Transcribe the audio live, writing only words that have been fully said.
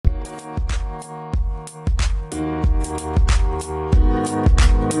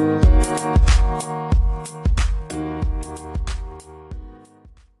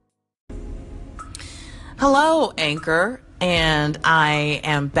Hello, Anchor, and I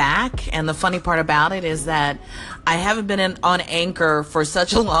am back. And the funny part about it is that I haven't been on Anchor for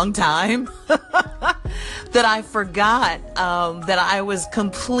such a long time that I forgot that I was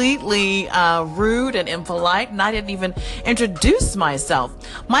completely rude and impolite, and I didn't even introduce myself.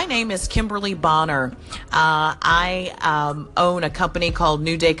 My name is Kimberly Bonner. I own a company called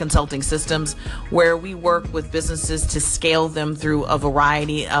New Day Consulting Systems, where we work with businesses to scale them through a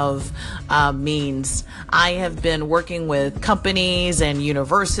variety of means. I have been working with companies and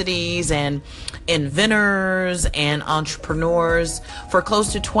universities and inventors and entrepreneurs for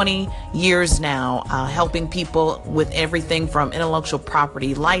close to 20 years now, helping people with everything from intellectual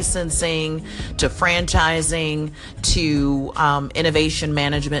property licensing to franchising to innovation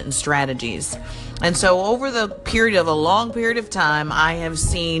management and strategies. And so over a long period of time, I have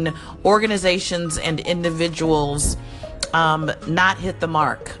seen organizations and individuals not hit the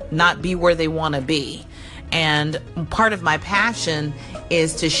mark, not be where they want to be. And part of my passion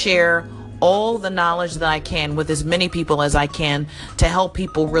is to share all the knowledge that I can with as many people as I can to help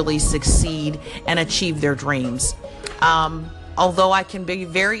people really succeed and achieve their dreams. Although I can be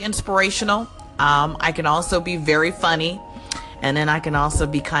very inspirational, I can also be very funny, and then I can also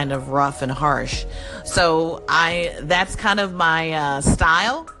be kind of rough and harsh. So that's kind of my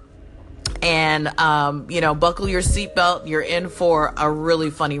style. And, buckle your seatbelt. You're in for a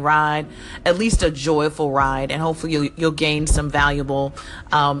really funny ride, at least a joyful ride. And hopefully you'll gain some valuable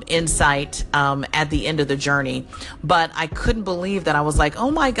insight at the end of the journey. But I couldn't believe that I was like,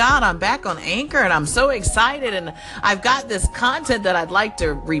 oh my God, I'm back on Anchor and I'm so excited. And I've got this content that I'd like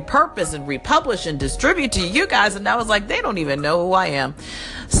to repurpose and republish and distribute to you guys. And I was like, they don't even know who I am.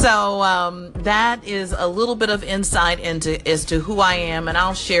 So that is a little bit of insight as to who I am, and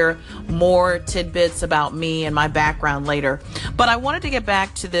I'll share more tidbits about me and my background later. But I wanted to get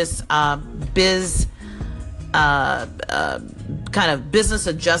back to this kind of business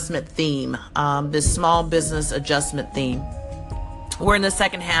adjustment theme, this small business adjustment theme. We're in the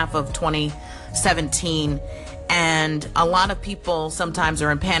second half of 2017, and a lot of people sometimes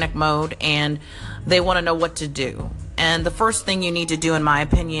are in panic mode and they want to know what to do. And the first thing you need to do, in my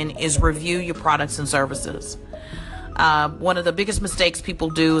opinion, is review your products and services. One of the biggest mistakes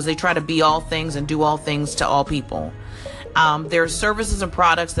people do is they try to be all things and do all things to all people. There are services and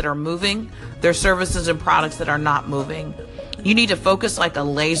products that are moving. There are services and products that are not moving. You need to focus like a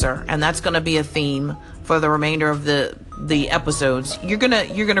laser, and that's going to be a theme for the remainder of the episodes. You're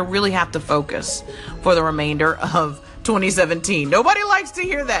gonna really have to focus for the remainder of 2017. Nobody likes to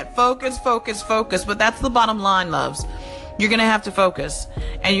hear that. Focus, focus, focus. But that's the bottom line, loves. You're going to have to focus,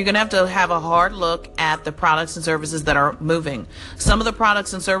 and you're going to have a hard look at the products and services that are moving. Some of the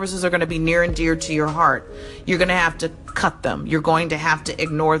products and services are going to be near and dear to your heart. You're going to have to cut them. You're going to have to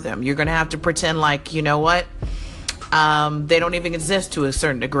ignore them. You're going to have to pretend like, you know what? They don't even exist to a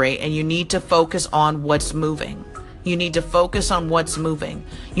certain degree, and you need to focus on what's moving. You need to focus on what's moving.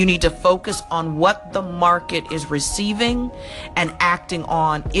 You need to focus on what the market is receiving and acting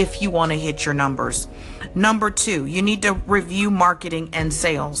on if you want to hit your numbers. Number 2, you need to review marketing and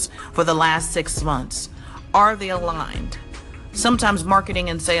sales for the last 6 months. Are they aligned? Sometimes marketing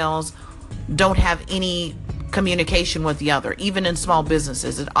and sales don't have any communication with the other, even in small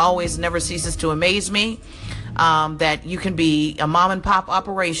businesses. It always never ceases to amaze me that you can be a mom and pop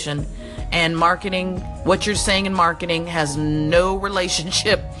operation, and marketing, what you're saying in marketing has no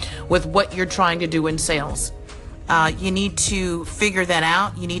relationship with what you're trying to do in sales. You need to figure that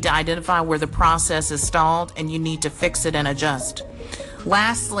out. You need to identify where the process is stalled, and you need to fix it and adjust.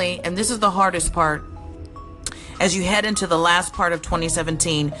 Lastly, and this is the hardest part, as you head into the last part of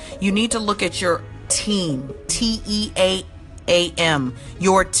 2017, you need to look at your team, T-E-A-M,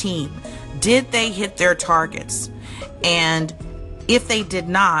 your team. Did they hit their targets? And if they did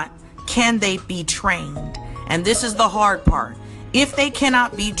not, can they be trained? And this is the hard part. If they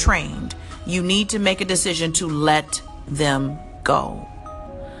cannot be trained, you need to make a decision to let them go.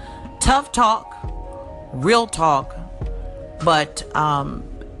 Tough talk, real talk, but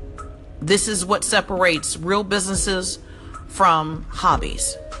this is what separates real businesses from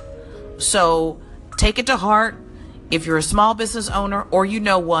hobbies. So take it to heart. If you're a small business owner or you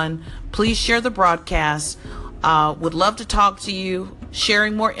know one, please share the broadcast. Would love to talk to you,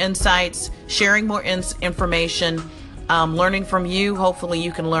 sharing more insights, sharing more information, learning from you. Hopefully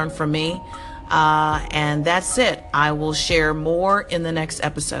you can learn from me. And that's it. I will share more in the next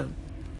episode.